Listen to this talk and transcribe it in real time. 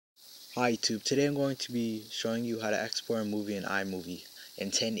Hi YouTube, today I'm going to be showing you how to export a movie in iMovie in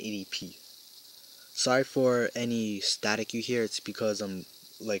 1080p. Sorry for any static you hear, it's because I'm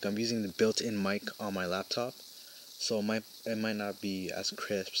using the built-in mic on my laptop, so it might not be as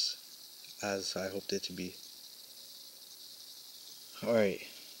crisp as I hoped it to be. Alright,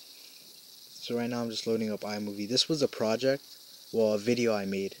 so right now I'm just loading up iMovie. This was a video I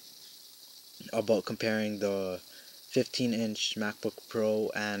made about comparing the 15-inch MacBook Pro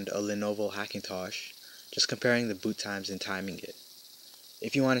and a Lenovo Hackintosh, just comparing the boot times and timing it.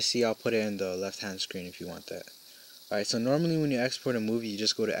 If you want to see, I'll put it in the left hand screen if you want that. Alright, so normally when you export a movie, you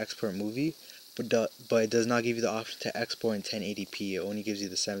just go to export movie, but it does not give you the option to export in 1080p. It only gives you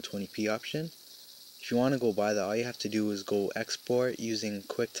the 720p option. If you want to go by that, all you have to do is go export using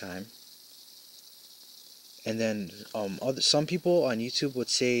QuickTime. And then some people on YouTube would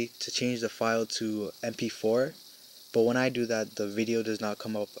say to change the file to MP4, but when I do that, the video does not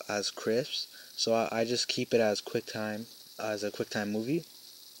come up as crisp. So I just keep it as QuickTime, as a QuickTime movie.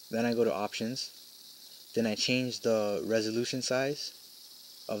 Then I go to options. Then I change the resolution size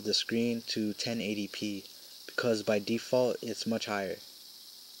of the screen to 1080p because by default it's much higher.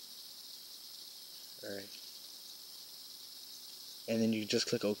 Alright. And then you just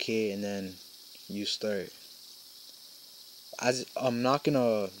click OK and then you start. As I'm not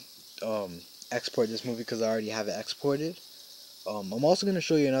gonna export this movie because I already have it exported. I'm also gonna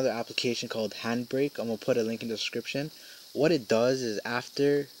show you another application called Handbrake. I'm gonna put a link in the description. What it does is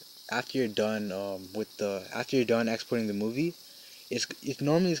after you're done after you're done exporting the movie, it's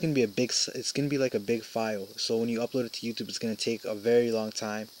gonna be it's gonna be like a big file. So when you upload it to YouTube, it's gonna take a very long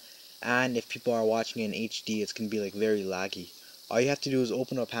time, and if people are watching it in HD, it's gonna be like very laggy. All you have to do is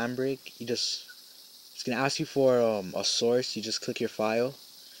open up Handbrake. It's gonna ask you for a source. You just click your file,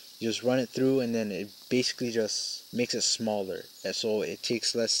 you just run it through, and then it basically just makes it smaller, and so it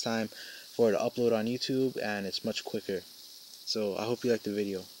takes less time for it to upload on YouTube, and it's much quicker. So I hope you like the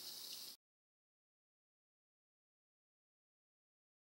video.